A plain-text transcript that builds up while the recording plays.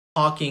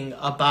talking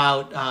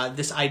about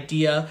this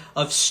idea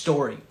of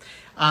story.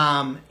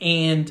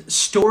 And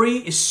story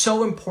is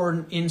so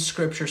important in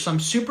scripture. So I'm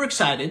super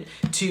excited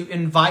to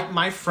invite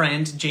my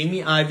friend,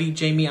 Jamie Ivey.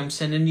 Jamie, I'm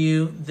sending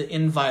you the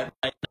invite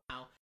right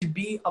now to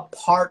be a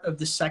part of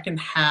the second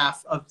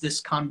half of this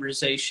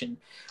conversation.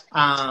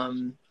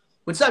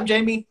 What's up,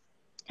 Jamie?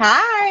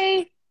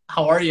 Hi.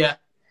 How are you?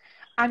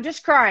 I'm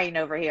just crying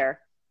over here.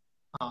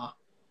 Uh,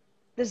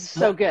 This is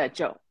so what? good,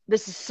 Joe.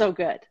 This is so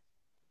good.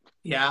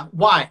 Yeah.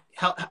 Why?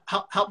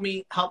 Help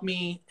me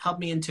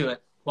into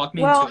it. Walk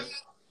me into Well, it.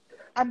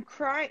 I'm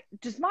crying.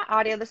 Does my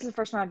audio, this is the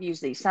first time I've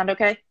used these, sound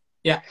okay?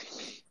 Yeah.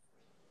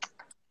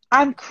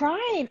 I'm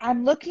crying.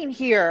 I'm looking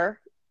here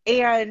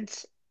and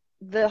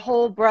the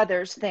whole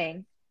brothers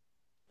thing,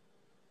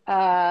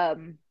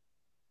 um,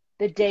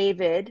 the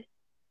David,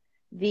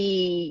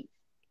 the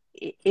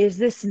is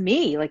this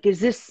me? Like, is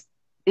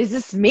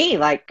this me?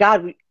 Like,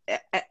 God,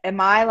 am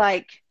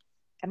I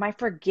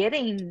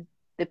forgetting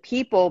the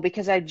people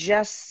because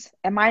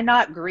am I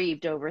not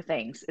grieved over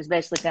things? Is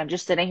basically, I'm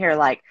just sitting here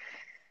like,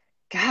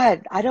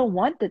 God, I don't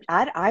want that.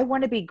 I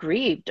want to be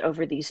grieved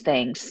over these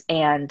things.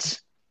 And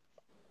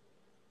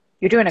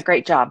you're doing a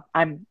great job.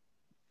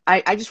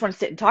 I just want to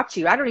sit and talk to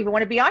you. I don't even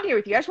want to be on here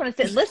with you. I just want to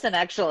sit and listen,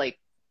 actually.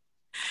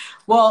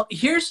 Well,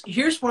 here's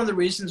one of the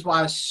reasons why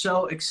I was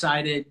so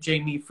excited,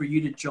 Jamie, for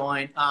you to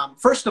join.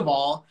 First of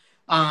all,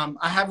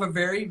 I have a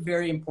very,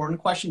 very important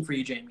question for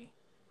you, Jamie.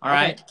 All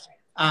Okay.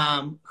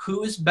 right.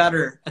 Who is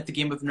better at the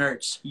game of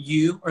nerds,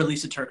 you or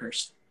Lisa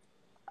Turkers?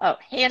 Oh,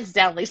 hands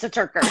down, Lisa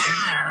Turkers.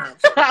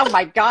 Oh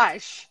my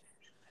gosh.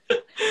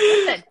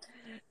 Listen,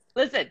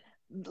 listen.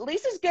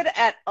 Lisa's good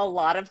at a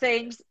lot of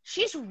things.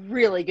 She's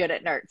really good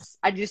at nerds.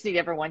 I just need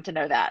everyone to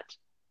know that.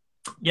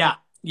 Yeah,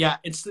 yeah,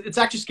 it's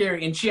actually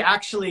scary, and she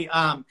actually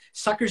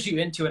suckers you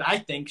into it. I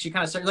think she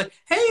kind of starts like,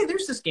 "Hey,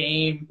 there's this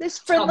game. This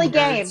It's called friendly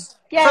game. Nerds.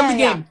 Yeah, Friendly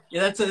yeah, yeah. game.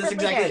 Yeah, that's Friendly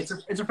exactly it. game.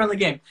 It's a friendly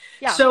game.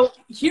 Yeah. So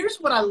here's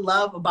what I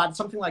love about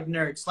something like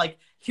Nerds. Like,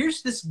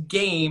 here's this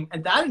game,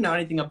 and that I didn't know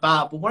anything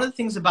about. But one of the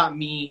things about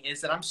me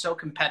is that I'm so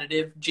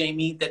competitive,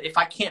 Jamie, that if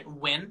I can't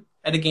win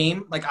at a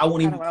game, like I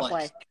won't I don't even want to play.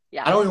 play. I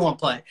Yeah. don't even want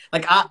to play.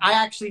 Like I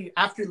actually,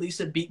 after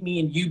Lisa beat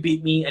me and you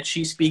beat me at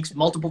She Speaks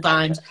multiple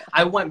times,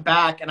 I went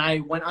back and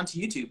I went onto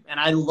YouTube and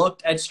I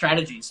looked at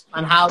strategies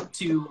on how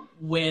to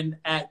win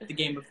at the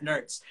game of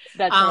nerds.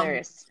 That's Um,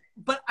 hilarious.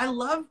 but I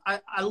love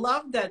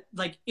that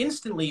like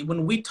instantly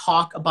when we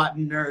talk about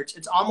nerds,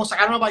 it's almost like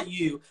I don't know about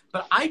you,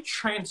 but I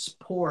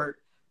transport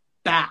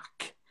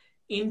back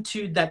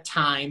into that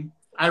time.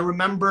 I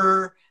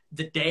remember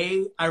the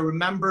day. I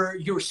remember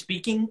you were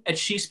speaking at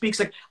She Speaks.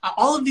 Like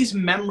all of these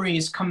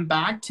memories come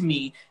back to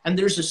me, and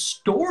there's a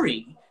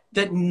story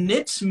that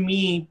knits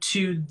me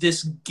to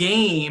this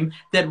game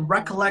that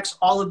recollects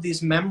all of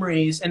these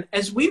memories. And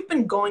as we've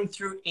been going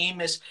through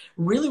Amos,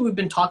 really we've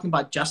been talking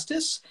about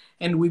justice,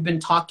 and we've been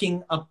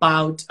talking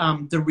about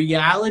the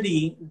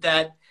reality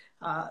that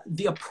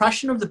the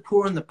oppression of the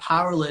poor and the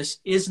powerless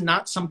is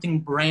not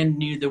something brand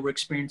new that we're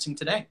experiencing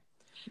today.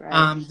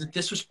 Right. That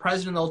this was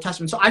present in the Old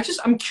Testament. So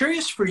I'm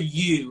curious for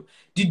you.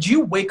 Did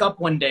you wake up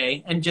one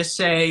day and just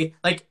say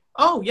like,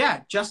 oh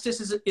yeah, justice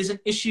is an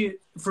issue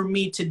for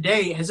me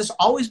today? Has this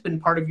always been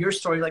part of your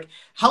story? Like,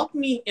 help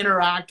me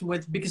interact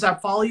with, because I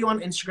follow you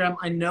on Instagram.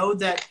 I know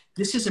that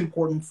this is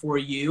important for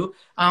you,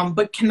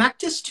 but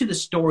connect us to the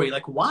story.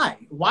 Like, why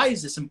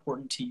is this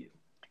important to you?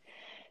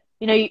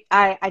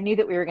 I knew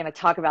that we were going to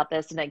talk about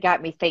this, and it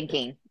got me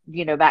thinking,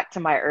 back to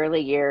my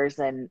early years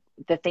and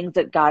the things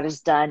that God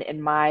has done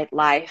in my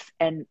life.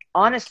 And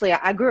honestly,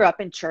 I grew up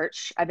in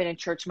church. I've been in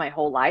church my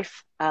whole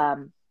life,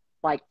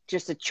 like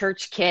just a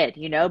church kid,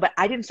 but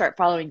I didn't start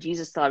following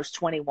Jesus till I was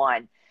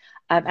 21.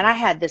 And I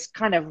had this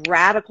kind of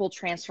radical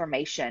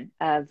transformation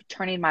of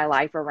turning my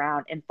life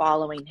around and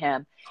following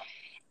him.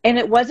 And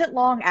it wasn't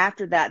long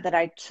after that that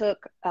I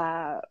took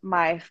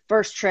my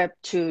first trip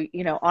to,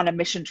 on a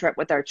mission trip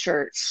with our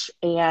church.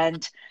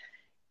 And,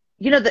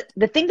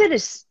 the thing that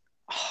is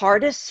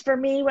hardest for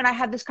me when I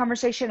had this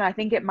conversation, I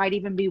think it might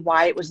even be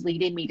why it was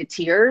leading me to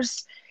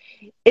tears,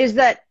 is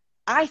that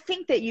I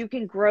think that you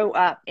can grow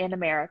up in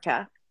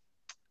America.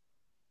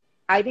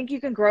 I think you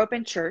can grow up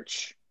in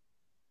church.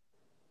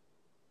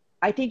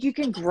 I think you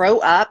can grow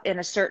up in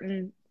a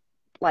certain,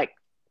 like,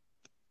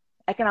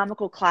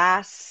 economical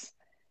class,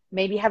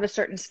 maybe have a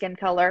certain skin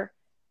color.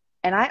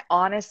 And I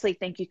honestly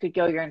think you could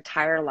go your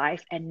entire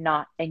life and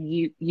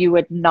you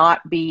would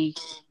not be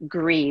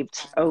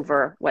grieved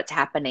over what's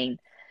happening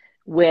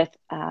with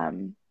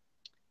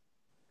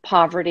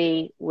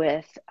poverty,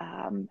 with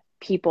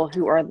people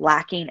who are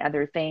lacking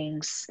other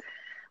things,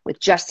 with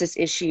justice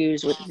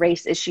issues, with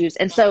race issues.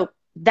 And so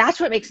that's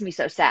what makes me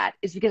so sad,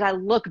 is because I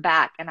look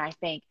back and I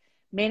think,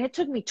 man, it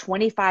took me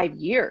 25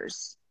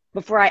 years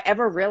before I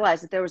ever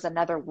realized that there was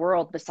another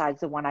world besides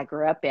the one I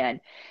grew up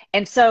in.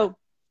 And so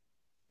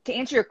to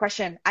answer your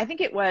question, I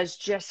think it was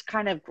just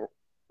kind of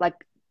like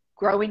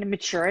growing and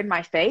maturing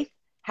my faith,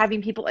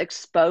 having people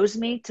expose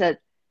me to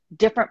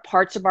different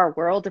parts of our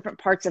world, different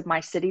parts of my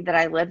city that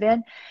I live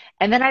in.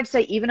 And then I'd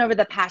say even over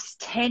the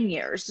past 10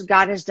 years,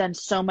 God has done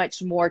so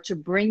much more to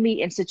bring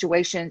me in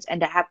situations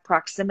and to have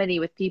proximity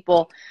with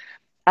people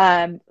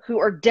who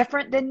are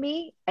different than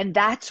me. And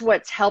that's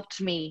what's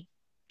helped me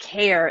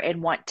care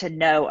and want to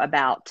know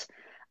about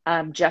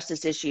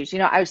justice issues.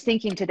 I was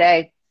thinking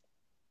today,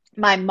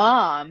 my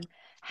mom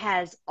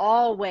has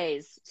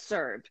always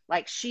served.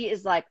 Like, she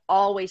is like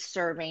always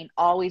serving,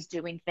 always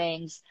doing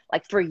things.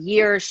 Like, for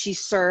years, she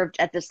served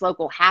at this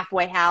local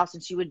halfway house,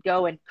 and she would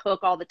go and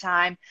cook all the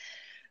time.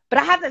 But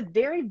I have a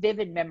very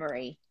vivid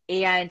memory.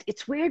 And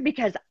it's weird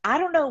because I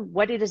don't know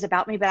what it is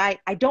about me, but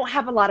I don't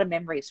have a lot of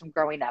memories from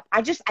growing up.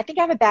 I think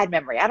I have a bad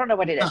memory. I don't know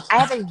what it is. I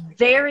have a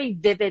very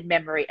vivid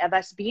memory of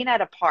us being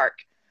at a park,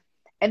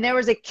 and there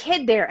was a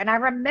kid there. And I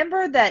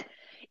remember that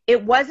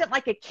it wasn't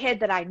like a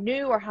kid that I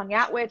knew or hung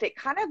out with.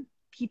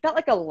 He felt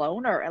like a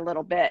loner a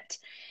little bit.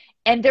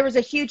 And there was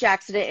a huge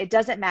accident. It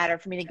doesn't matter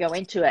for me to go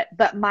into it.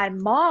 But my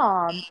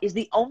mom is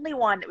the only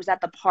one that was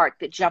at the park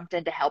that jumped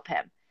in to help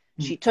him.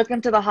 She took him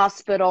to the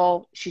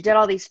hospital. She did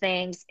all these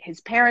things.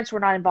 His parents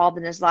were not involved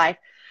in his life.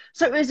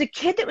 So it was a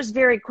kid that was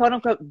very, quote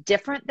unquote,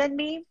 different than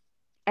me.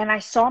 And I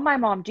saw my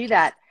mom do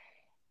that.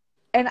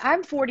 And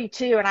I'm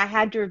 42, and I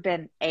had to have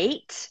been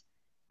 8.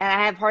 And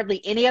I have hardly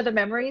any other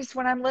memories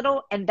when I'm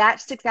little. And that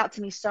sticks out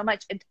to me so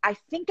much. And I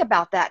think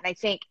about that, and I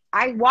think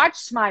I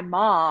watched my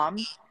mom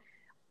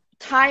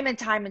time and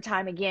time and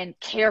time again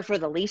care for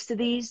the least of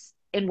these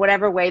in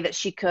whatever way that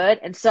she could.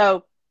 And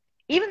so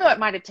even though it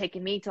might have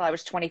taken me till I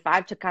was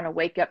 25 to kind of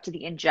wake up to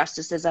the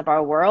injustices of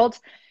our world,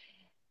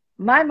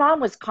 my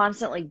mom was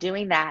constantly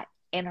doing that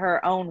in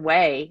her own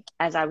way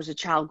as I was a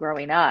child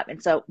growing up.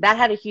 And so that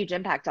had a huge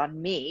impact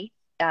on me,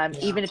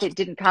 even if it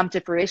didn't come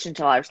to fruition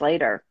till I was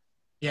later.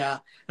 Yeah,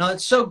 no,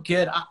 that's so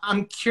good.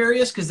 I'm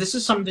curious because this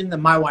is something that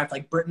my wife,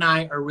 like Britt and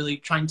I, are really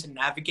trying to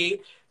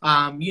navigate.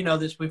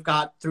 This, we've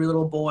got 3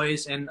 little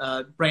boys and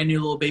a brand new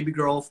little baby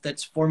girl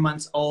that's 4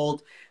 months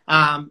old.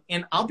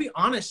 And I'll be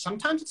honest,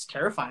 sometimes it's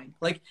terrifying.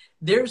 Like,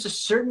 there's a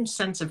certain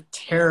sense of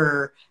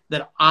terror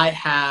that I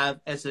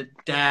have as a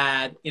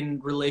dad in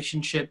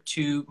relationship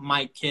to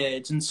my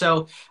kids. And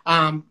so,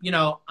 I'm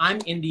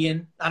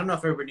Indian. I don't know if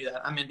everybody knew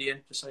that. I'm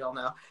Indian, just so y'all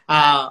know.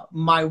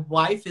 My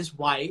wife is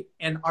white,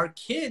 and our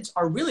kids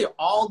are really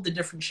all the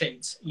different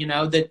shades,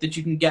 that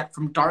you can get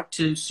from dark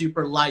to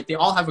super light. They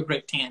all have a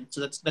great tan.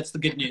 So that's the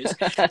good news.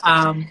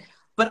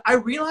 But I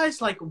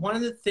realized, like, one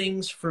of the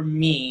things for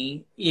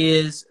me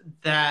is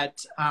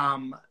that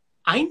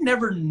I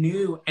never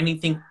knew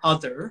anything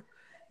other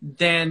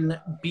than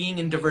being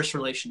in diverse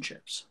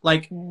relationships.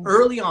 Like,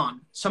 early on,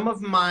 some of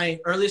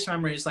my earliest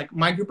memories, like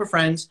my group of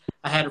friends,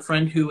 I had a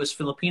friend who was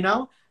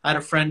Filipino, I had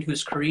a friend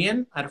who's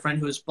Korean, I had a friend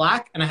who was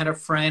Black, and I had a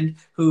friend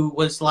who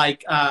was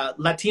like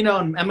Latino.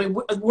 And I mean,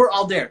 we're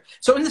all there.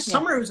 So in the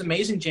summer, it was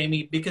amazing,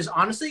 Jamie, because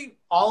honestly,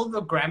 all of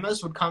the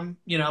grandmas would come,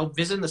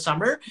 visit in the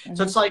summer.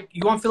 So it's like,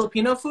 you want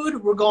Filipino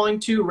food? We're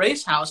going to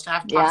Ray's house to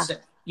have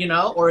pancit.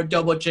 Or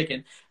adobo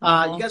chicken.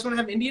 You guys want to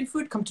have Indian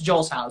food? Come to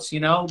Joel's house.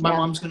 My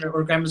mom's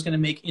or grandma's gonna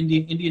make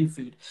Indian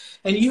food.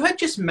 And you had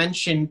just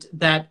mentioned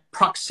that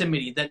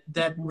proximity,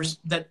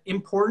 that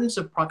importance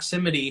of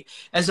proximity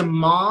as a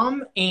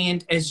mom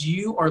and as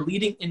you are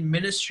leading in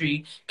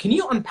ministry. Can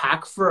you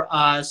unpack for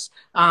us,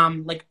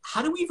 like,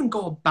 how do we even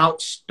go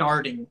about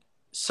starting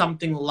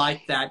something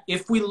like that?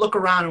 If we look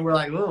around and we're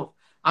like, oh,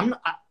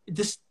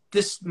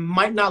 this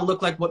might not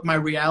look like what my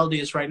reality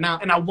is right now,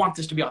 and I want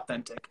this to be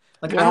authentic.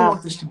 Like, I don't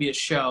want this to be a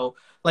show.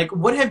 Like,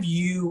 what have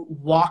you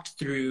walked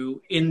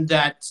through in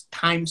that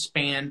time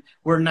span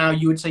where now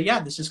you would say,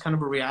 yeah, this is kind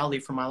of a reality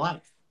for my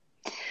life?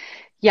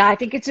 Yeah, I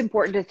think it's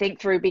important to think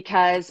through,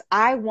 because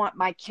I want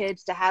my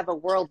kids to have a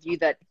worldview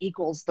that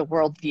equals the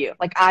worldview.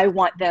 Like, I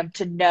want them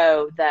to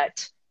know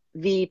that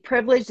the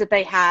privilege that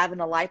they have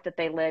and the life that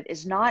they live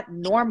is not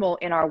normal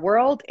in our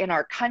world, in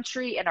our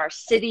country, in our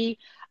city,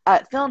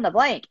 fill in the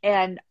blank.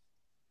 And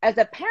as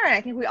a parent,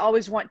 I think we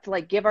always want to,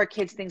 like, give our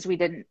kids things we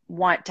didn't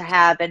want to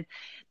have. And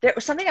there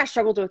was something I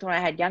struggled with when I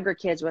had younger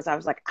kids was I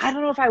was like, I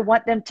don't know if I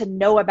want them to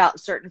know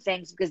about certain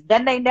things, because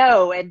then they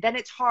know, and then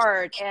it's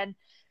hard. And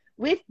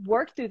we've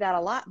worked through that a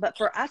lot. But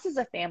for us as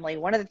a family,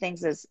 one of the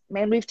things is,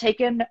 man, we've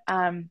taken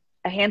a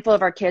handful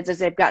of our kids as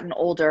they've gotten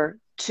older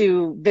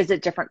to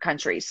visit different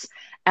countries.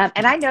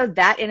 And I know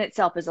that in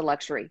itself is a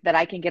luxury, that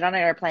I can get on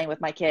an airplane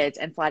with my kids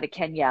and fly to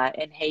Kenya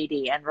and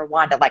Haiti and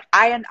Rwanda. Like,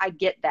 I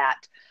get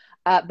that.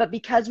 But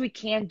because we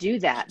can do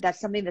that, that's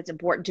something that's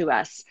important to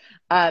us.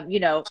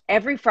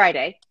 Every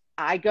Friday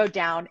I go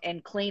down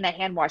and clean a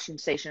hand washing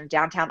station in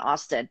downtown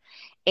Austin.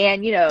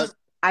 And,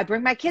 I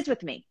bring my kids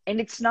with me,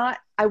 and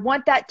I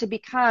want that to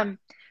become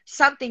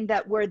something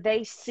that where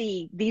they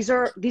see these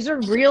are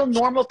real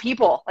normal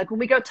people. Like, when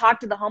we go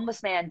talk to the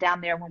homeless man down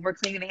there, when we're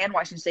cleaning the hand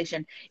washing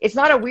station, it's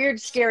not a weird,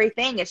 scary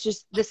thing. It's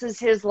just, this is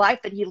his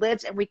life that he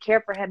lives, and we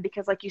care for him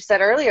because, like you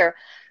said earlier,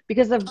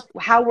 because of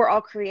how we're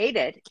all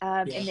created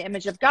in the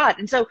image of God.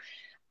 And so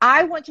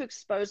I want to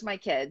expose my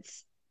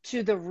kids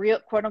to the real,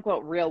 quote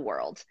unquote, real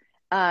world.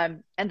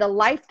 And the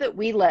life that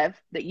we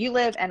live, that you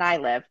live and I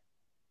live,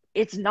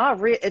 it's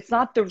not real. It's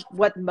not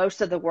what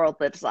most of the world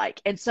lives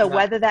like. And so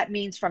whether that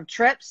means from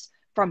trips,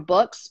 from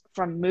books,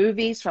 from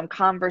movies, from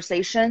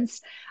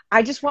conversations,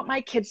 I just want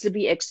my kids to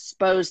be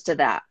exposed to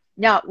that.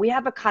 Now, we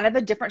have a kind of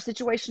a different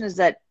situation, is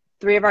that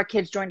 3 of our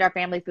kids joined our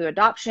family through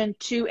adoption,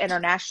 2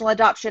 international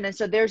adoption. And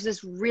so there's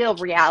this real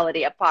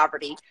reality of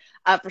poverty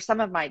for some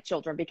of my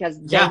children, because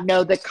they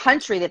know the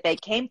country that they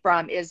came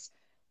from is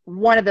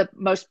one of the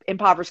most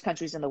impoverished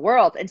countries in the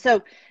world. And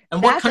so,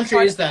 and what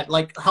country is that?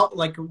 Like,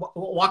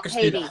 walk us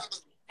through that.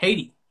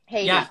 Haiti.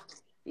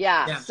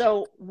 Yeah.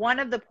 So one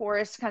of the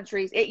poorest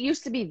countries. It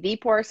used to be the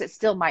poorest. It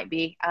still might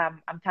be.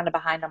 I'm kind of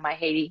behind on my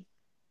Haiti,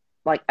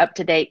 like, up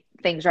to date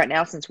things right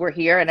now, since we're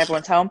here and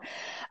everyone's home.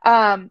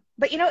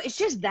 But it's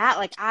just that,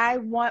 like, I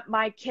want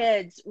my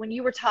kids, when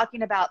you were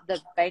talking about the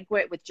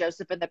banquet with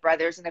Joseph and the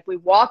brothers, and if we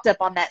walked up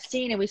on that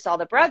scene and we saw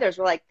the brothers,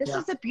 we're like, this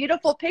is a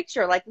beautiful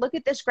picture. Like, look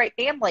at this great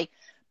family.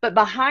 But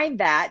behind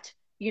that,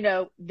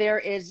 there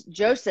is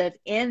Joseph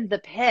in the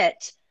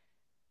pit,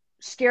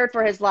 scared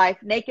for his life,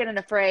 naked and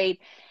afraid.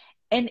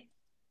 And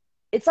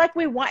it's like,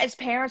 we want, as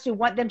parents, we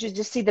want them to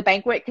just see the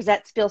banquet because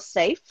that feels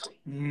safe.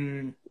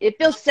 It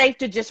feels safe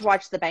to just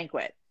watch the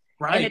banquet.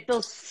 Right. And it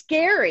feels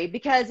scary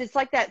because it's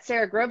like that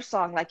Sarah Groves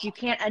song, like, you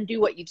can't undo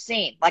what you've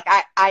seen. Like,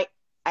 I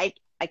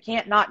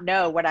can't not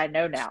know what I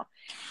know now.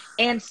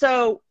 And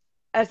so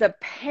as a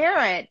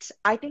parent,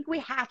 I think we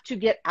have to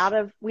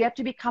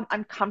become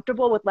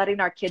uncomfortable with letting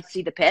our kids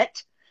see the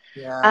pit.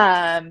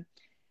 And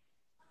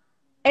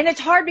it's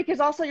hard because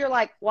also you're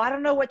like, well, I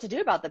don't know what to do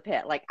about the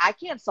pit. Like, I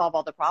can't solve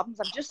all the problems.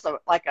 I'm just a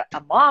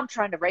mom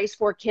trying to raise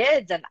 4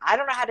 kids, and I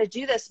don't know how to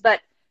do this. But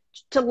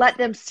to let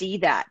them see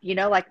that,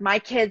 like my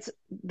kids,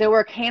 there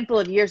were a handful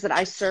of years that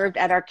I served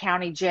at our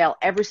county jail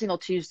every single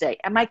Tuesday,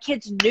 and my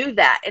kids knew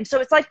that. And so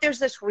it's like, there's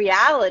this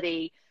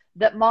reality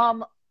that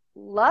mom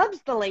loves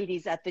the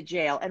ladies at the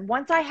jail. And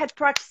once I had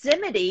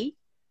proximity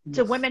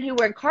to women who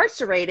were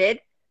incarcerated,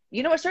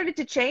 what started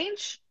to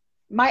change?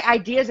 My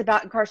ideas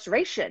about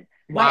incarceration,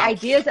 my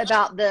ideas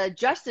about the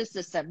justice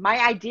system, my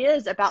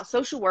ideas about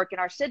social work in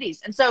our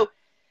cities. And so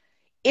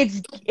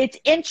it's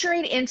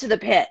entering into the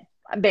pit,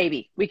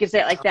 baby. We could say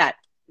it like that.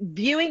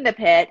 Viewing the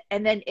pit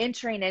and then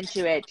entering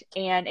into it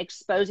and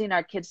exposing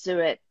our kids to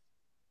it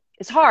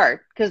is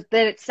hard, because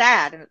then it's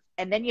sad.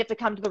 And then you have to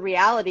come to the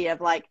reality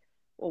of, like,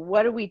 well,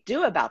 what do we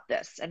do about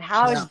this? And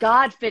how does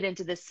God fit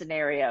into this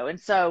scenario? And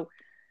so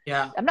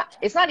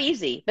it's not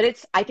easy,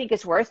 but I think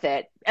it's worth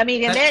it. I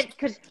mean, and then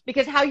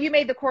because how you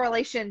made the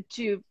correlation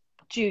to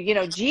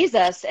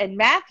Jesus and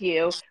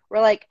Matthew,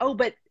 we're like, oh,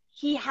 but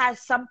he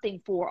has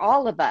something for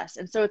all of us.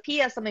 And so if he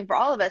has something for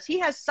all of us, he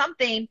has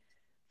something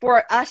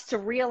for us to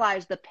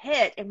realize the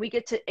pit, and we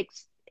get to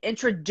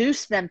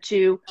introduce them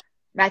to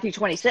Matthew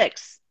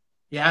 26.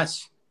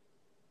 Yes.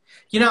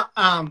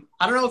 I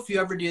don't know if you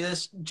ever do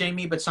this,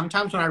 Jamie, but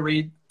sometimes when I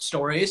read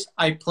stories,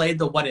 I play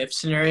the what if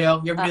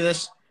scenario. You ever do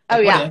this?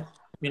 Like, what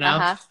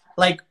if,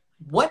 like,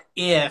 what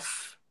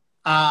if,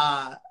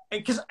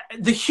 because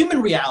the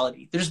human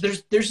reality, there's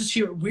this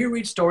we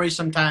read stories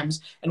sometimes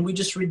and we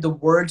just read the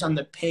words on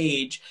the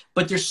page,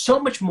 but there's so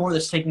much more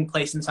that's taking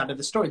place inside of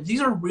the story.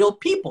 These are real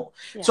people.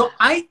 So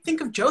I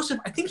think of Joseph,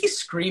 I think he's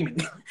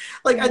screaming.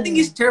 Like, I think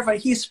he's terrified.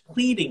 He's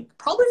pleading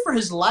probably for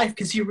his life,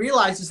 because he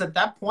realizes at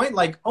that point,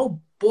 like, oh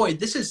boy,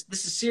 this is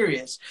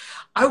serious.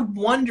 I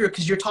wonder,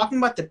 because you're talking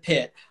about the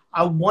pit,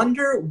 I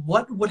wonder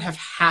what would have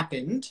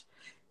happened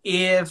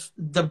if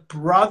the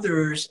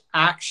brothers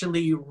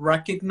actually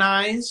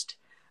recognized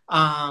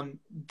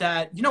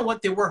that,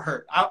 they were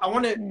hurt. I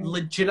want to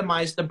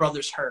legitimize the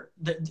brothers' hurt.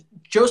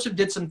 Joseph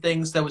did some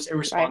things that was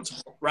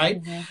irresponsible,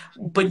 right?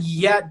 But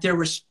yet their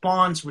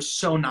response was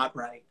so not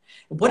right.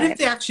 What if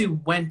they actually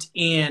went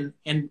in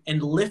and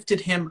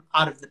lifted him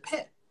out of the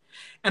pit?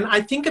 And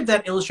I think of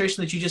that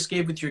illustration that you just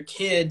gave with your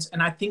kids,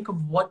 and I think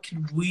of what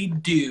could we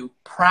do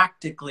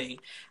practically.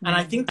 And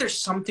I think there's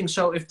something,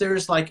 so if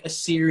there's like a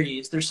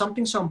series, there's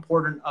something so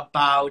important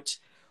about,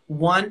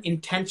 one,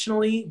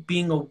 intentionally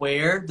being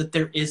aware that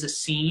there is a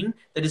scene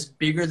that is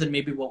bigger than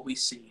maybe what we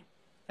see.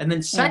 And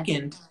then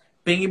second,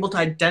 being able to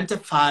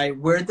identify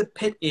where the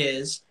pit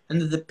is, and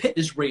that the pit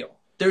is real.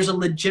 There's a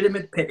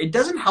legitimate pit. It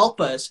doesn't help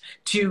us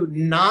to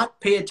not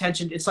pay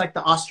attention. It's like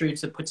the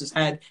ostrich that puts his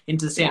head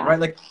into the sand, right?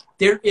 Like,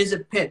 there is a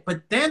pit.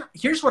 But then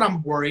here's what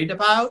I'm worried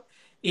about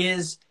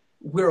is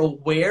we're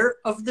aware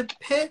of the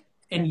pit,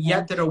 and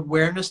yet that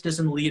awareness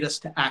doesn't lead us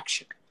to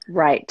action.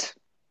 Right.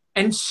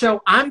 And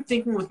so I'm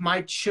thinking with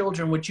my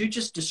children, what you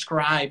just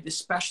described,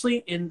 especially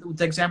in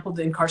the example of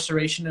the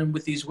incarceration and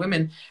with these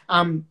women,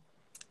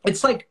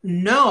 it's like,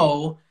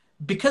 no,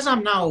 because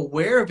I'm now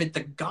aware of it,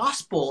 the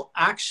gospel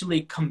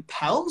actually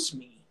compels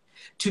me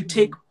to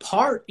take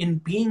part in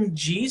being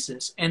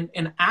Jesus and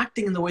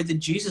acting in the way that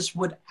Jesus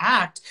would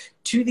act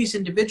to these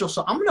individuals.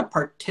 So I'm going to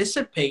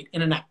participate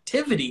in an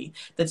activity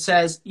that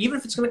says, even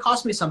if it's going to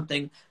cost me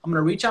something, I'm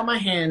going to reach out my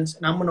hands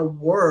and I'm going to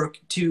work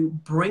to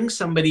bring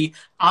somebody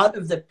out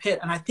of the pit.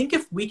 And I think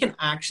if we can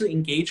actually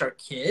engage our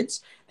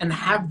kids and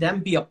have them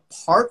be a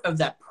part of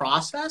that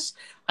process,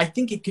 I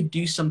think it could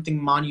do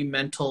something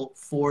monumental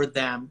for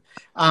them.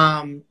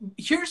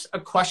 Here's a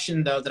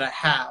question, though, that I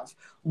have.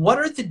 What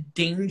are the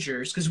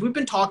dangers? Because we've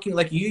been talking,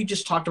 like you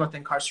just talked about the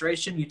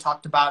incarceration. You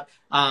talked about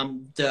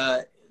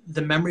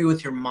the memory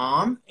with your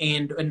mom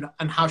and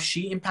how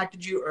she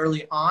impacted you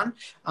early on.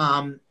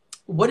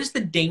 What is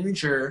the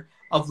danger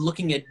of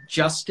looking at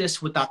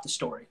justice without the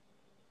story?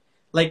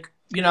 Like,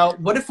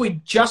 what if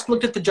we just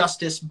looked at the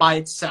justice by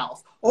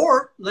itself?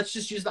 Or let's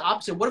just use the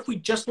opposite. What if we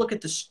just look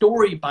at the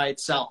story by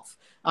itself?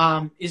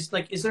 Is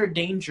there a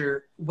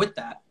danger with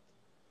that?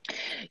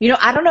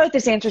 I don't know if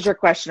this answers your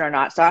question or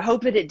not, so I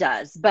hope that it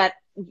does. But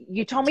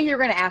you told me you were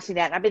going to ask me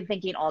that, and I've been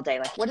thinking all day,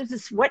 like, what is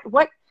this?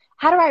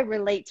 How do I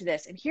relate to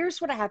this? And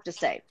here's what I have to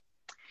say.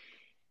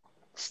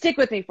 Stick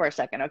with me for a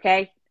second,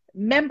 okay?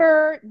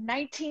 Remember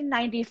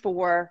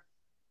 1994,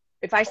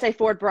 if I say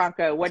Ford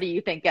Bronco, what do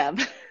you think of?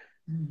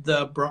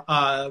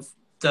 The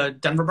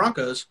Denver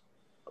Broncos.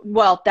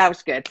 Well, that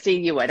was good.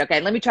 See, you would. Okay,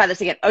 let me try this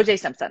again. O.J.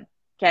 Simpson.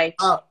 Okay.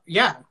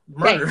 Yeah.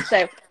 Murder. Okay,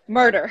 so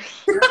murder.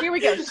 Here we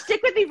go.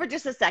 Stick with me for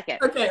just a second.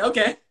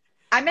 Okay.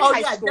 I'm in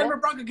high school. Denver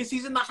Bronco, because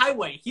he's in the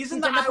highway. He's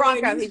in the highway.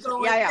 Bronco. He's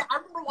going, yeah. I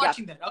remember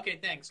watching that. Okay,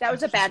 thanks. That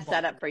was a bad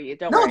setup for you.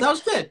 Don't worry. No, that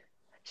was good.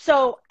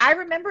 So I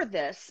remember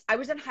this. I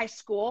was in high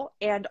school,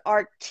 and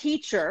our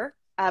teacher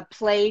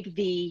played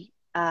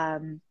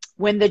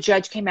when the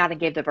judge came out and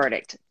gave the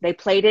verdict. They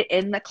played it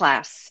in the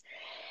class.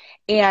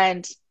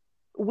 And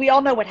we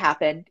all know what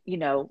happened.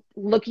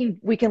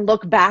 We can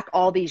look back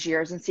all these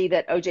years and see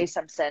that O.J.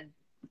 Simpson,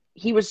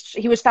 he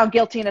was found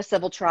guilty in a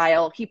civil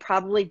trial. He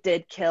probably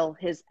did kill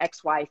his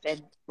ex-wife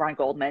and Ron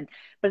Goldman,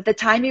 but at the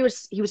time he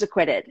was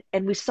acquitted,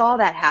 and we saw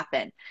that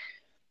happen.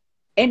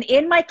 And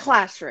in my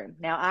classroom,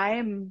 now I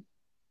am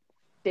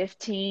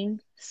 15,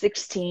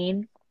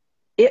 16,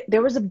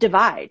 there was a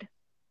divide.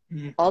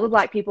 All the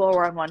black people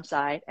were on one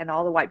side and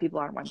all the white people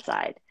are on one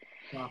side.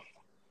 Wow.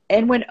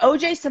 And when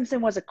O.J.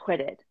 Simpson was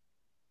acquitted,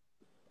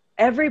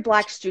 every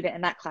black student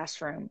in that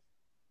classroom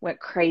went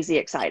crazy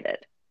excited.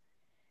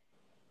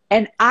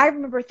 And I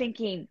remember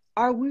thinking,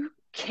 are we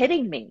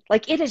kidding me?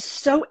 Like, it is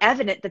so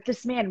evident that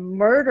this man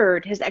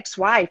murdered his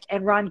ex-wife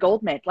and Ron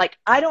Goldman. Like,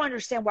 I don't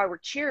understand why we're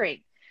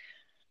cheering.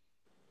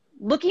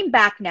 Looking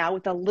back now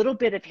with a little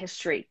bit of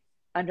history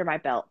under my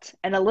belt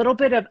and a little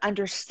bit of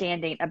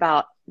understanding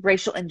about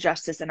racial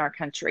injustice in our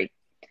country,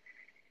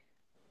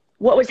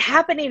 what was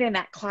happening in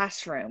that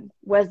classroom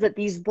was that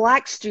these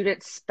black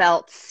students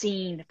felt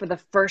seen for the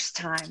first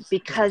time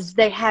because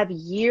they have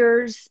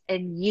years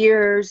and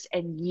years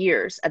and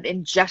years of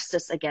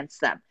injustice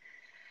against them.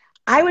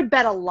 I would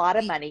bet a lot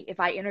of money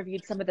if I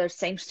interviewed some of those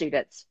same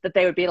students that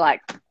they would be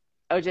like,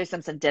 O.J.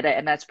 Simpson did it,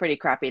 and that's pretty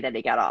crappy that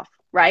he got off,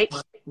 right?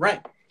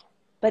 Right.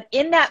 But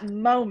in that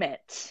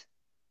moment,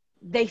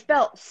 they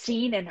felt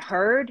seen and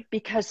heard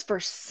because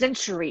for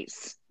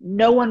centuries,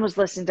 no one was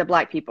listening to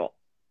black people.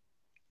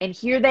 And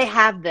here they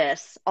have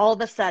this, all of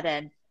a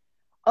sudden,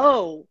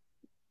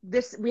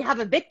 we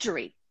have a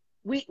victory.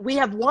 We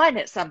have won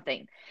at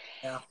something.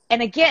 Yeah.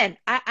 And again,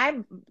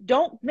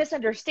 don't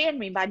misunderstand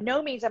me. By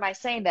no means am I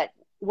saying that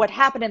what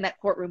happened in that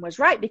courtroom was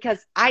right, because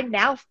I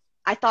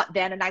thought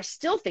then, and I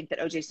still think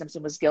that O.J.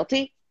 Simpson was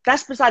guilty.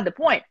 That's beside the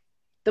point.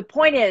 The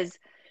point is,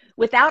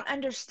 without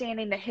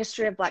understanding the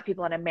history of black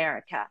people in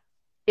America,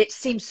 it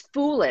seems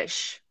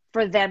foolish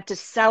for them to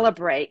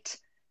celebrate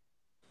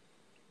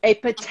a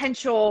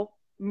potential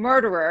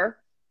murderer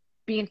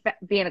being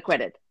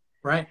acquitted.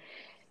 Right.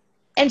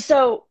 And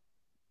so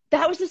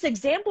that was this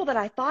example that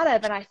I thought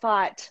of, and I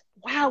thought,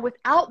 wow,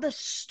 without the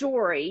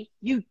story,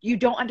 you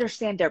don't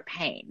understand their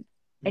pain,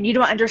 and you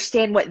don't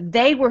understand what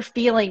they were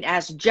feeling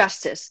as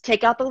justice.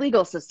 Take out the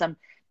legal system.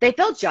 They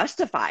felt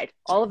justified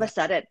all of a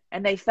sudden,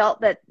 and they felt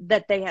that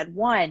they had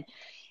won.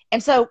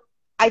 And so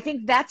I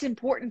think that's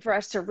important for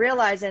us to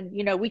realize. And,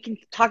 we can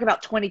talk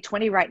about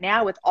 2020 right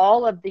now with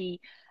all of the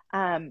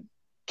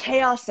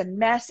chaos and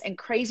mess and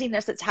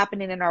craziness that's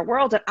happening in our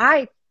world. And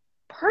I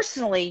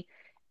personally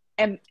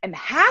am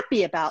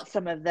happy about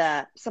some of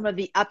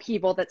the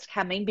upheaval that's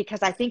coming,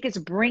 because I think it's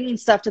bringing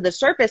stuff to the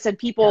surface, and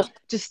people,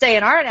 to stay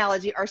in our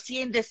analogy, are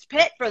seeing this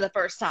pit for the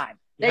first time.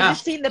 They've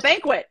just seen the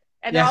banquet,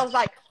 and they're all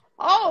like,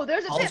 oh,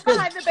 there's a pit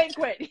behind the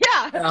banquet.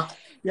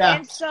 Yeah.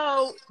 And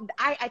so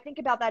I think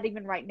about that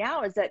even right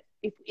now, is that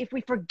if we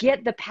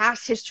forget the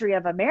past history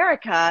of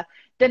America,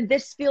 then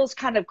this feels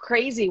kind of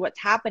crazy what's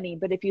happening.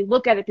 But if you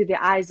look at it through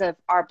the eyes of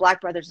our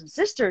black brothers and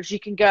sisters, you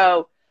can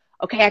go,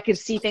 okay, I can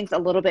see things a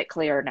little bit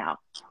clearer now.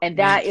 And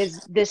that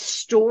is this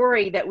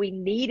story that we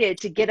needed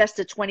to get us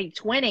to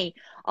 2020.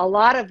 A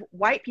lot of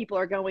white people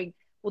are going,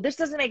 well, this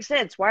doesn't make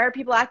sense. Why are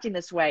people acting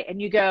this way?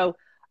 And you go,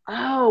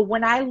 oh,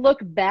 when I look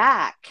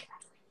back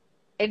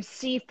and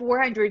see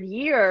 400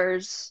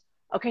 years,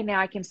 okay, now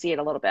I can see it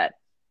a little bit.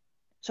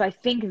 So I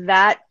think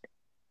that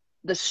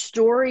the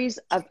stories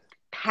of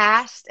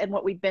past and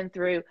what we've been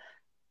through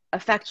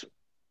affect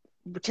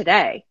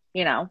today,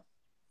 you know?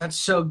 That's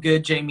so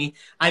good, Jamie.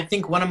 I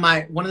think one of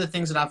the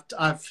things that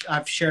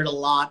I've shared a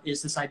lot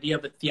is this idea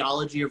of a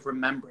theology of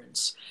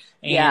remembrance.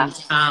 Yeah.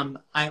 And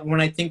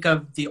when I think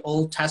of the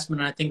Old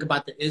Testament and I think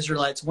about the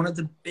Israelites, one of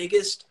the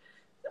biggest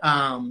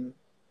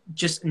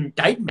just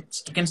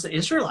indictments against the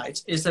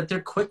Israelites is that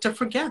they're quick to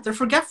forget. They're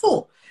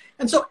forgetful.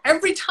 And so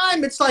every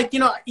time it's like,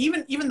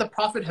 even the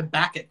prophet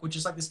Habakkuk, which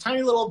is like this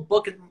tiny little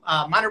book,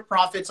 minor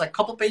prophets, like a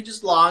couple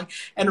pages long.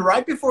 And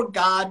right before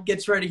God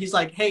gets ready, he's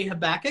like, hey,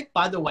 Habakkuk,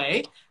 by the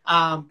way,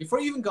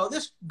 before you even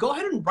go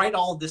ahead and write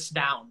all this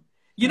down.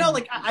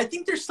 Like I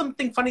think there's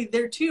something funny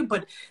there too,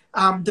 but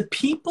the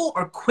people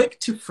are quick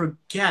to forget.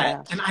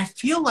 Yeah. And I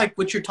feel like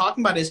what you're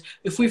talking about is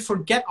if we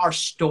forget our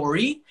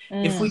story,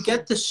 if we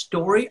get the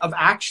story of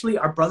actually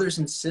our brothers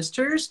and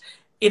sisters,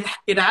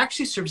 it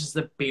actually serves as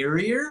the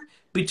barrier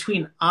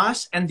between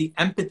us and the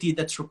empathy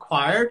that's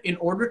required in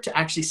order to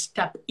actually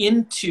step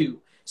into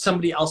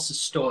somebody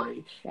else's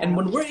story. Yeah. And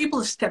when we're able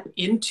to step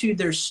into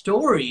their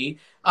story,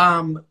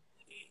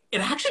 it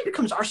actually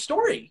becomes our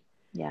story.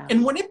 Yeah.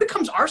 And when it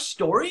becomes our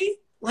story,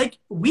 like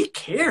we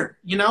care,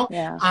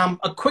 Yeah.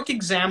 A quick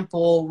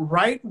example,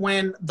 right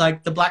when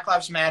like the Black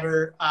Lives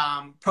Matter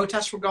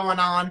protests were going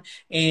on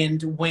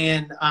and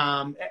when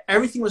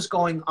everything was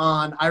going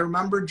on, I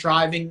remember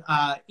driving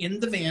in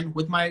the van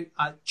with my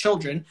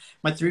children,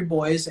 my 3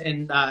 boys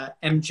and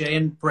MJ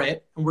and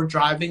Britt, and we're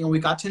driving and we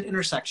got to an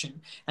intersection.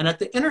 And at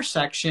the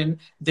intersection,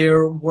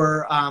 there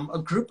were a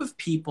group of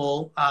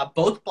people,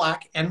 both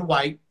black and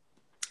white.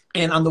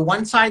 And on the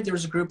one side, there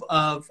was a group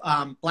of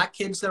black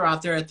kids that are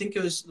out there. I think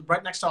it was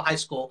right next to a high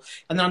school.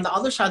 And then on the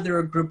other side, there were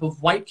a group of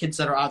white kids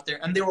that are out there.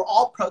 And they were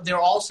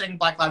all saying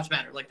Black Lives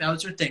Matter. Like that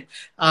was their thing.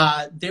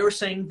 They were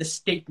saying the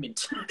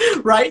statement,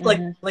 right?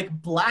 Mm-hmm. Like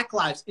black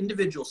lives,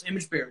 individuals,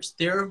 image bearers,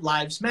 their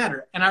lives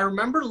matter. And I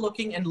remember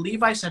looking and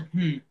Levi said,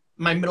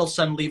 my middle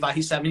son, Levi,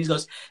 he's 7. He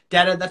goes,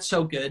 Dada, that's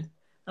so good.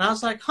 And I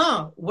was like,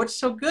 what's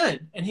so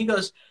good? And he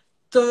goes,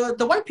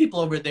 the white people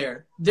over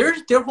there, they're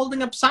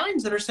holding up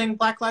signs that are saying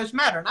Black Lives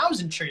Matter. And I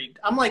was intrigued.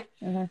 I'm like,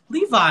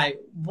 Levi,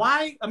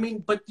 why? I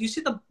mean, but you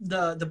see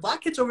the black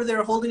kids over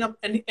there holding up,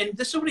 and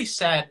this is what he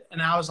said. And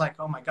I was like,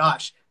 oh my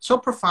gosh, so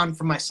profound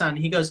for my son.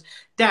 He goes,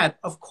 Dad,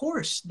 of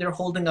course they're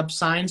holding up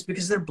signs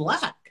because they're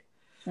black.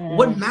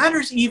 What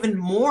matters even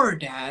more,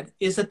 Dad,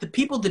 is that the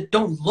people that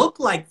don't look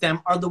like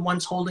them are the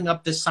ones holding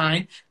up the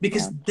sign,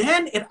 because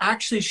then it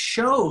actually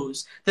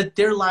shows that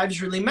their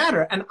lives really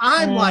matter. And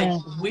I'm like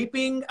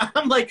weeping.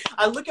 I'm like,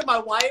 I look at my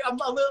wife. I'm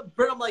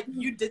like,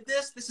 you did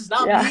this. This is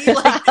not me.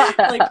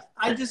 Like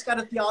I just got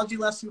a theology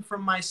lesson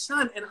from my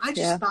son, and I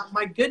just thought,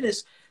 my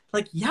goodness,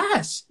 like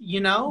yes,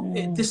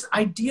 this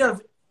idea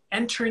of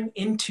entering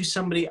into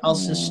somebody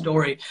else's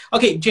story.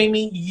 Okay,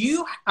 Jamie,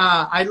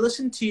 I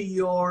listened to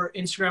your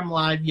Instagram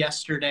live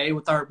yesterday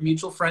with our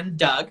mutual friend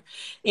Doug,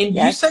 and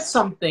you said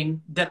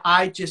something that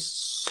I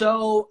just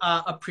so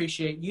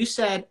appreciate. You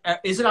said,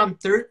 is it on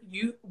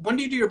when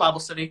do you do your Bible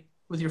study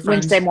with your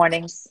friends? Wednesday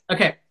mornings.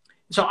 Okay.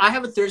 So I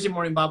have a Thursday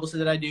morning Bible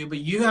study that I do, but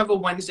you have a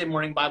Wednesday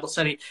morning Bible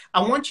study.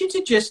 I want you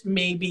to just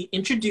maybe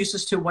introduce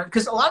us to one,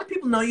 because a lot of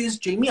people know you as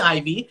Jamie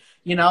Ivey,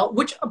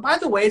 which, by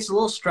the way, it's a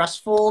little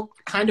stressful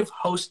kind of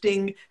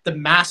hosting the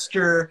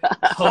master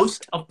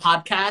host of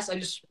podcasts. I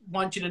just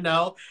want you to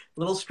know, a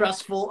little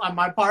stressful on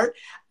my part.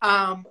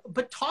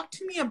 But talk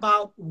to me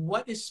about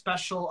what is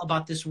special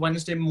about this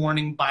Wednesday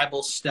morning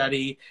Bible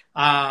study,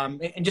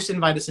 and just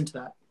invite us into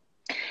that.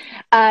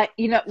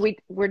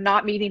 We're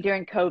not meeting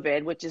during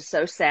COVID, which is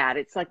so sad.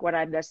 It's like what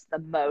I miss the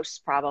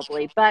most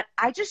probably. But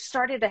I just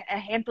started a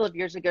handful of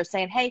years ago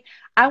saying, hey,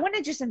 I want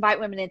to just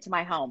invite women into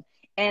my home,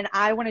 and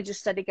I want to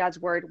just study God's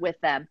word with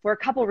them for a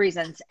couple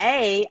reasons.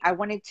 A, I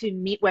wanted to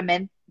meet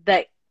women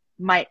that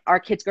our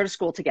kids go to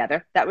school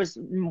together. That was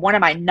one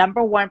of my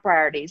number one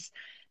priorities.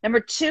 Number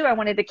 2, I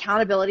wanted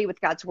accountability with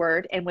God's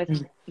word and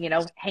with,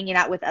 hanging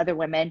out with other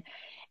women.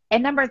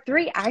 And number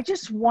 3, I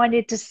just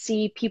wanted to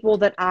see people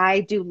that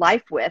I do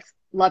life with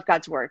love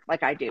God's word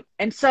like I do.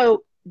 And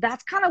so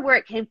that's kind of where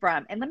it came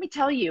from. And let me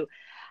tell you,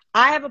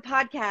 I have a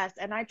podcast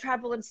and I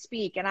travel and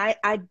speak and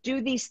I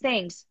do these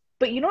things.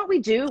 But you know what we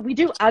do? We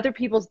do other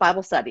people's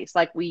Bible studies.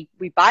 Like we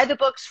buy the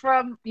books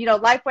from,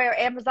 Lifeway or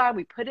Amazon.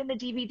 We put in the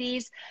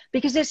DVDs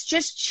because it's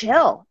just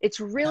chill. It's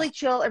really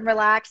chill and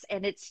relaxed.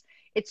 And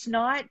it's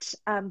not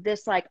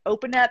this like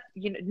open up,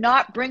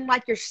 not bring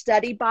like your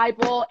study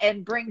Bible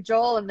and bring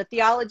Joel and the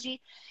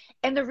theology.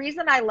 And the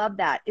reason I love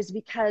that is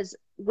because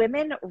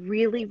women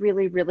really,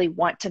 really, really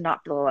want to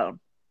not feel alone.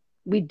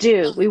 We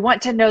do. We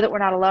want to know that we're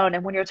not alone.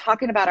 And when you're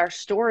talking about our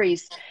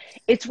stories,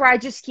 it's where I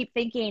just keep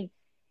thinking,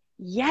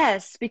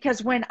 yes,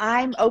 because when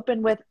I'm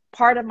open with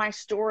part of my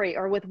story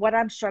or with what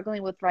I'm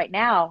struggling with right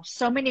now,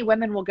 so many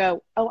women will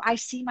go, oh, I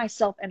see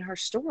myself in her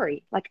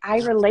story. Like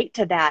I relate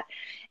to that.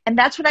 And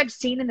that's what I've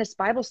seen in this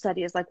Bible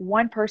study is like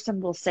one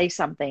person will say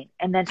something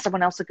and then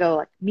someone else will go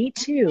like, me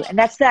too. And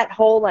that's that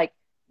whole like,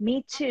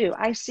 me too.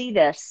 I see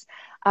this.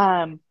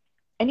 And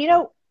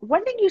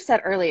one thing you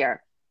said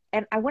earlier,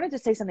 and I wanted to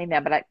say something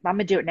there, but I'm going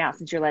to do it now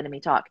since you're letting me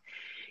talk.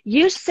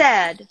 You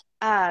said,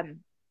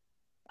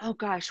 oh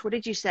gosh, what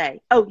did you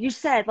say? Oh, you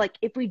said like,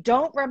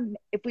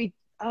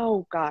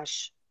 oh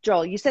gosh,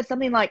 Joel, you said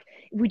something like,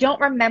 if we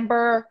don't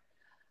remember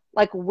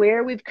like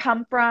where we've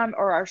come from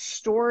or our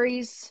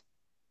stories.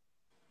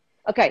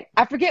 Okay,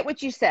 I forget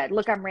what you said.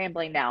 Look, I'm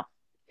rambling now.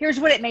 Here's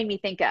what it made me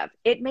think of.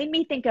 It made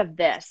me think of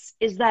this,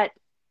 is that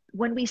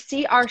when we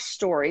see our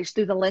stories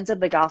through the lens of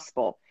the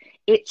gospel,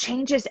 it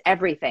changes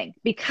everything.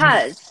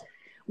 Because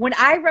when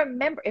I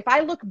remember, if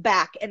I look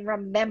back and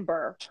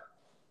remember,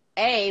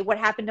 what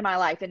happened to my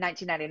life in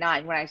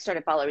 1999 when I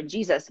started following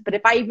Jesus. But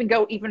if I even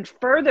go even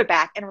further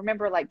back and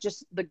remember like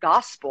just the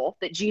gospel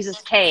that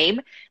Jesus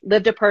came,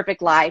 lived a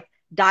perfect life,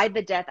 died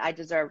the death I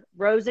deserved,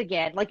 rose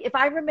again. Like if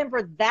I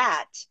remember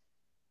that,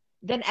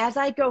 then as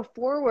I go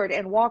forward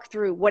and walk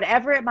through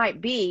whatever it might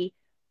be,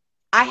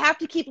 I have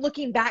to keep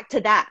looking back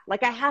to that.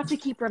 Like I have to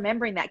keep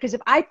remembering that, because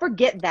if I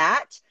forget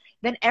that,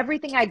 then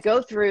everything I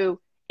go through,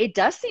 it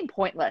does seem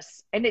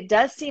pointless. And it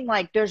does seem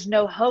like there's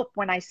no hope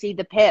when I see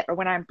the pit, or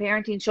when I'm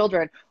parenting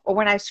children, or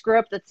when I screw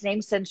up the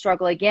same sin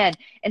struggle again.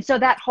 And so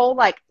that whole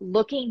like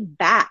looking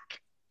back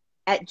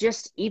at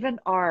just even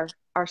our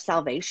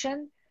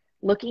salvation,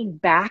 looking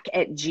back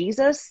at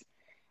Jesus,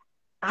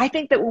 I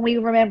think that when we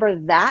remember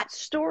that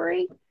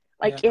story,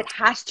 like it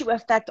has to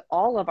affect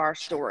all of our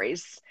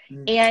stories.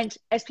 And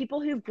as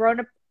people who've grown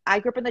up, I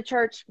grew up in the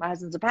church, my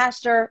husband's a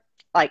pastor,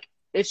 like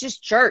it's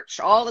just church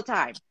all the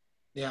time.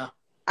 Yeah.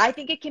 I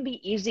think it can be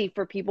easy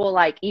for people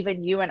like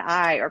even you and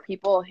I, or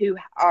people who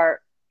are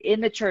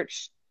in the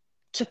church,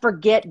 to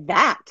forget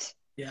that.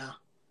 Yeah.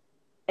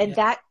 And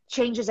that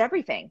changes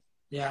everything.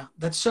 Yeah,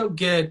 that's so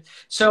good.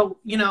 So,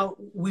 you know,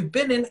 we've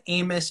been in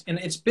Amos, and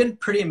it's been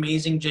pretty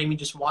amazing, Jamie,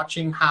 just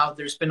watching how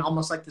there's been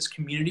almost like this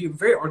community, a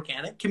very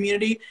organic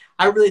community.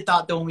 I really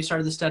thought that when we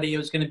started the study, it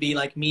was going to be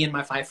like me and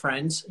my 5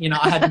 friends. You know,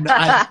 I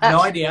had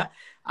no idea.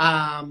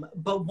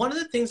 But one of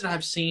the things that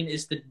I've seen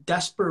is the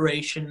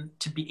desperation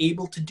to be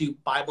able to do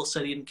Bible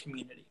study in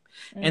community.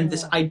 And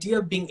this idea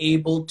of being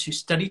able to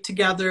study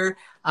together.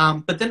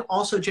 But then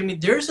also, Jamie,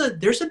 there's a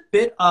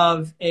bit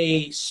of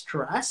a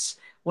stress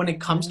when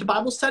it comes to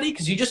Bible study,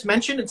 because you just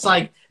mentioned it's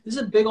like, this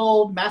is a big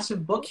old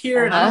massive book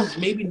here, and I don't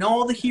maybe know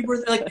all the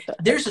Hebrew. Like,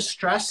 there's a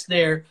stress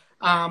there.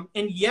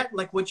 And yet,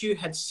 like what you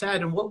had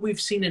said and what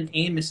we've seen in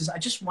Amos is, I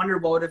just wonder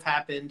what would have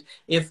happened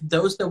if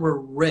those that were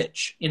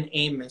rich in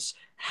Amos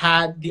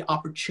had the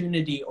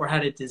opportunity or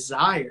had a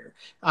desire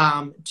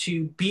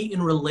to be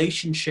in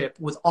relationship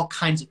with all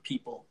kinds of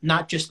people,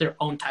 not just their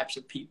own types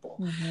of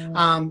people.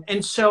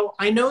 And so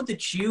I know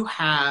that you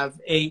have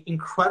an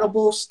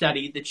incredible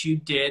study that you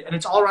did, and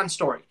it's all around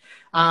story.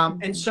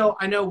 And so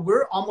I know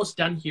we're almost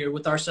done here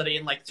with our study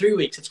in like 3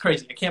 weeks. It's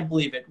crazy. I can't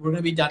believe it. We're going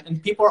to be done.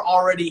 And people are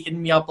already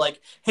hitting me up like,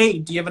 hey,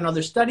 do you have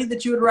another study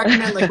that you would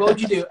recommend? Like, what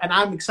would you do? And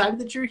I'm excited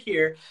that you're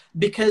here,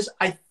 because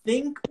I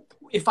think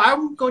if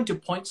I'm going to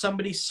point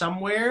somebody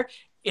somewhere,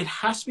 it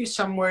has to be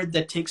somewhere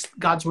that takes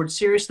God's word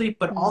seriously,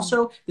 but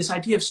also this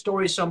idea of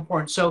story is so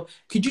important. So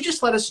could you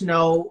just let us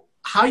know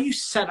how you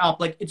set up,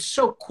 like, it's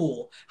so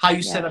cool how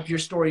you set up your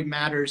Story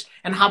Matters,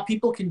 and how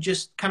people can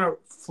just kind of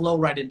flow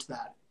right into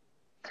that?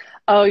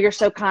 Oh, you're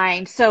so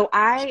kind. So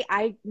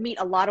I meet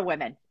a lot of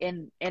women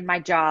in my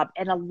job,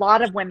 and a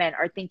lot of women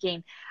are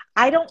thinking,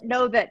 I don't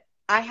know that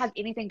I have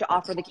anything to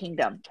offer the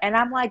kingdom. And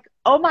I'm like,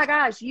 oh my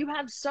gosh, you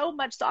have so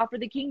much to offer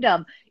the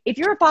kingdom. If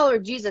you're a follower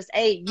of Jesus,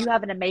 you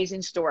have an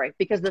amazing story,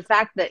 because the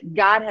fact that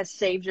God has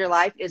saved your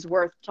life is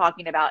worth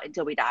talking about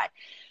until we die.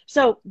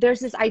 So there's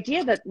this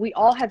idea that we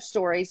all have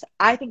stories.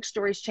 I think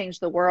stories change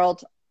the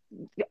world.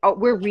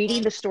 We're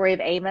reading the story of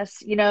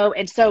Amos, you know,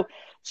 and so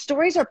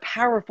stories are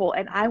powerful.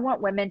 And I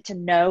want women to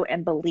know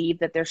and believe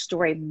that their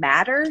story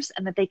matters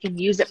and that they can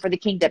use it for the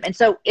kingdom. And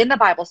so in the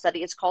Bible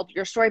study, it's called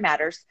Your Story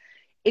Matters.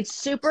 It's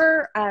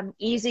super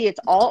easy. It's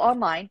all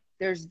online.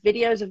 There's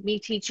videos of me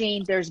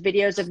teaching. There's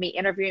videos of me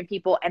interviewing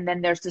people. And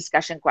then there's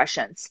discussion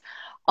questions.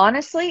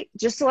 Honestly,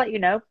 just to let you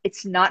know,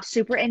 it's not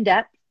super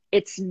in-depth.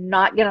 It's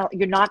not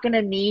you're not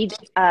gonna need,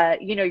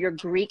 your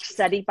Greek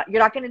study, but you're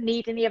not gonna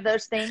need any of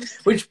those things.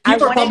 Which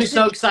people are probably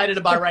so excited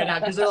about right now,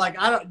 because they're like,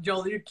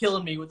 Joel, you're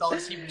killing me with all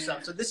this Hebrew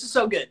stuff. So this is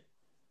so good.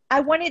 I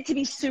want it to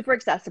be super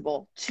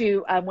accessible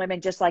to women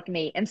just like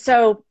me. And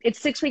so it's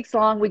 6 weeks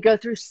long. We go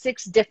through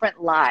 6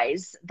 different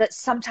lies that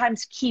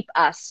sometimes keep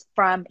us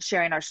from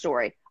sharing our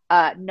story.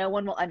 No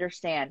one will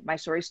understand. My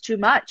story's too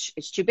much.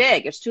 It's too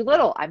big. It's too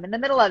little. I'm in the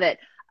middle of it.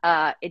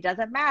 It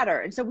doesn't matter.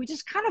 And so we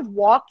just kind of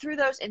walk through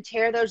those and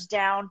tear those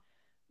down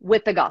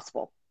with the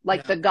gospel.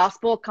 Like the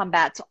gospel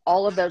combats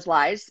all of those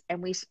lies.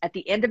 And at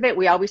the end of it,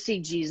 we always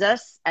see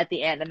Jesus at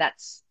the end. And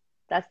that's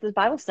the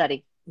Bible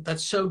study.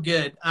 That's so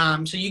good.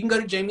 So you can go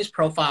to Jamie's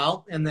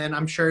profile, and then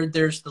I'm sure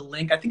there's the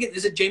link. I think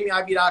is it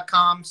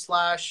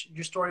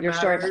jamieivey.com/your story Your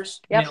story.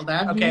 matters. Yep. Nailed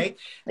that. Mm-hmm. Okay.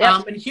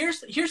 Yep. And here's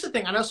the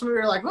thing. I know some of you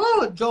are like,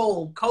 oh,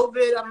 Joel,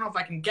 COVID. I don't know if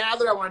I can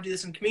gather. I want to do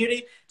this in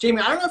community.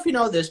 Jamie, I don't know if you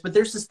know this, but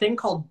there's this thing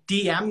called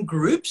DM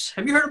groups.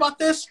 Have you heard about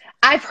this?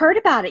 I've heard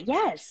about it.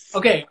 Yes.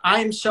 Okay,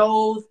 I'm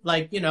so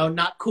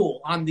not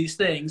cool on these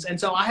things. And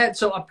so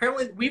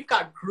apparently we've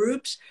got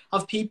groups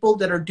of people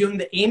that are doing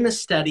the Amos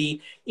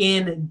study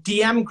in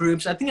DM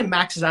groups. I think it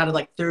maxes out at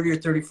like 30 or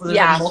 34. There's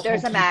like multiple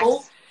there's a people.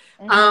 max.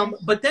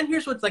 Mm-hmm. But then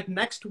here's what's like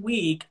next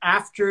week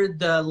after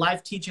the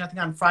live teaching, I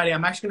think on Friday,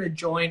 I'm actually going to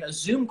join a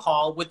Zoom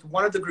call with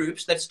one of the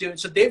groups that's doing,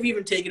 so they've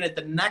even taken it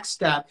the next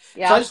step.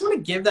 Yeah. So I just want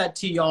to give that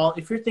to y'all.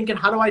 If you're thinking,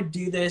 how do I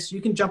do this? You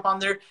can jump on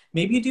there.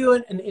 Maybe you do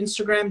an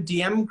Instagram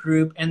DM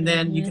group, and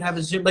then you can have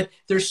a Zoom. Like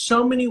there's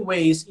so many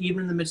ways, even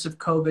in the midst of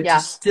COVID,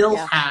 to still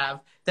have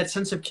that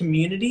sense of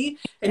community.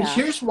 And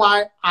here's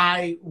why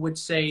I would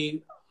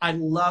say I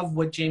love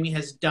what Jamie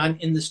has done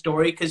in the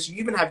story, because you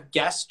even have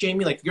guests,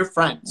 Jamie, like your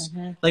friends.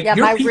 Like your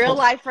my people. real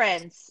life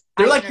friends.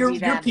 They're like your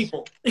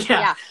people.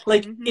 Yeah.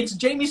 Like it's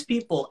Jamie's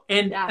people.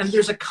 And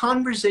there's a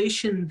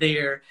conversation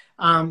there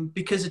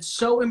because it's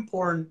so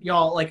important,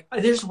 y'all. Like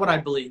here's what I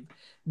believe,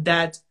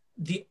 that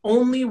the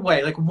only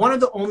way, like one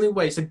of the only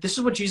ways, like this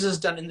is what Jesus has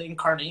done in the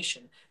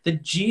incarnation,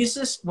 that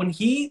Jesus, when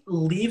he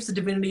leaves the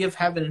divinity of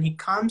heaven and he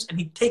comes and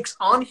he takes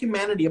on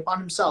humanity upon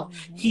himself,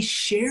 he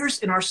shares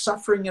in our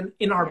suffering and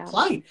in our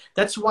plight.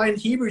 That's why in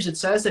Hebrews it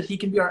says that he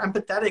can be our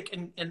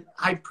empathetic and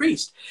high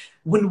priest.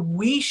 When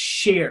we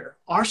share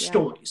our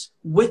stories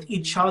with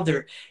each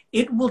other,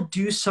 it will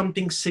do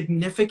something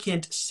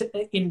significant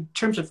in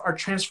terms of our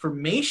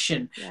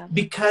transformation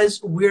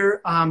because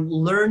we're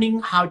learning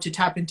how to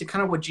tap into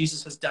kind of what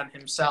Jesus has done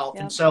himself.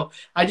 And so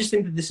I just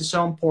think that this is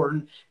so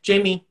important.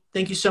 Jamie,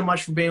 thank you so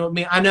much for being with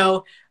me. I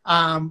know,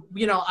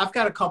 I've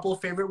got a couple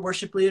of favorite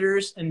worship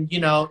leaders, and,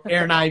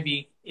 Aaron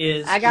Ivey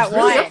is. I got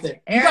really one. up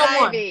there. Aaron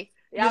Ivey.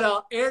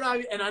 Yep. Aaron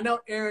Ivey, and I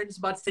know Aaron is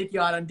about to take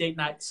you out on date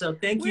night. So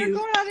thank you. We're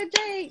going on a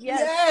date.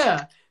 Yes.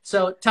 Yeah.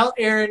 So tell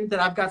Aaron that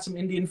I've got some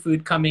Indian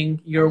food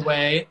coming your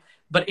way,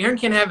 but Aaron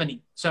can't have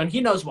any. So, and he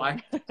knows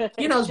why.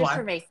 He knows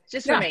why.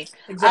 Just for me.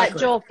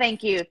 Exactly. Joel,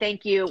 thank you.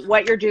 Thank you.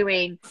 What you're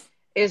doing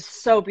is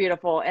so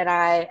beautiful, and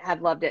I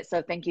have loved it.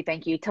 So thank you.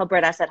 Thank you. Tell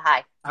Brett I said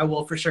hi. I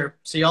will for sure.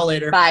 See y'all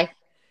later. Bye.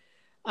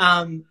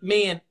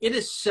 Man, it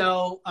is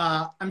so,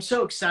 I'm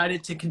so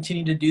excited to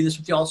continue to do this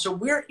with y'all. So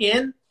we're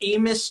in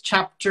Amos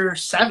chapter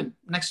 7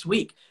 next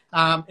week.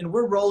 And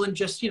we're rolling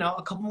just, a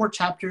couple more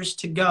chapters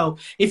to go.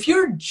 If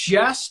you're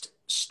just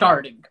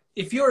starting,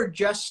 and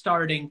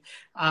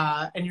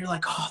you're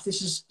like, oh,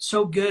 this is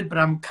so good, but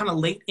I'm kind of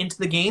late into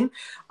the game,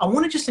 I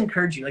want to just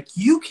encourage you. Like,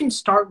 you can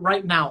start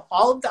right now.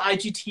 All of the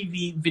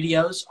IGTV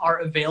videos are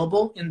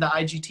available in the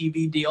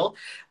IGTV deal.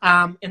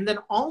 And then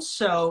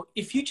also,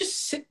 if you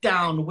just sit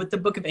down with the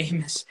book of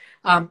Amos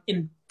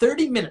in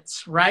 30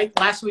 minutes, right?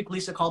 Last week,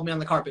 Lisa called me on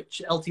the carpet.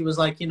 LT was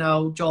like,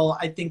 Joel,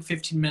 I think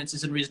 15 minutes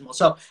isn't reasonable.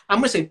 So I'm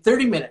going to say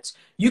 30 minutes.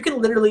 You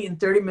can literally, in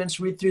 30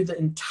 minutes, read through the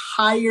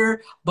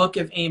entire book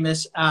of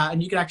Amos,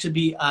 and you can actually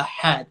be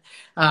ahead.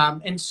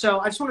 And so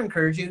I just want to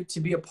encourage you to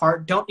be a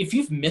part. If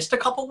you've missed a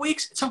couple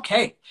weeks, it's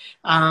okay.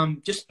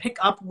 Just pick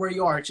up where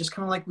you are. It's just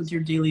kind of like with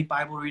your daily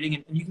Bible reading,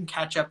 and you can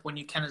catch up when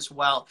you can as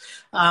well.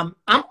 I'm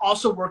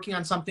also working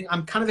on something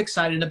I'm kind of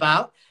excited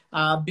about.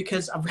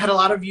 Because I've had a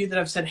lot of you that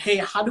have said, hey,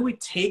 how do we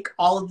take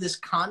all of this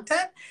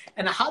content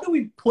and how do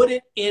we put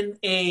it in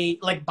a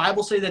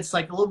Bible study that's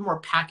like a little more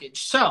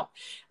packaged? So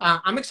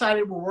I'm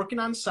excited. We're working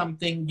on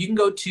something. You can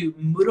go to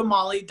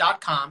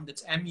muddamalle.com.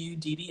 That's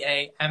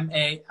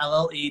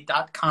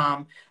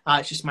MUDDAMALLE.com.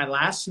 It's just my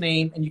last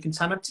name, and you can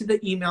sign up to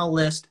the email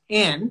list.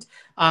 And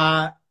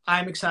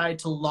I'm excited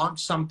to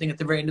launch something at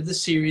the very end of the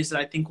series that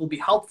I think will be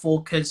helpful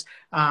because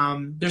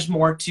there's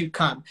more to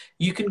come.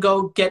 You can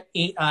go get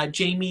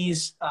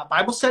Jamie's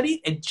Bible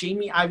study at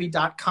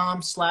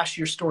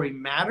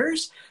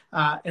jamieivey.com/yourstorymatters.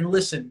 And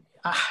listen,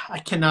 I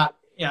cannot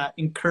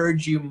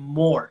encourage you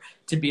more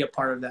to be a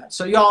part of that.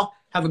 So y'all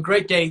have a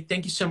great day.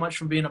 Thank you so much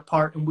for being a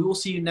part, and we will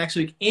see you next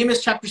week.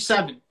 Amos chapter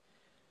 7.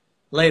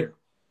 Later.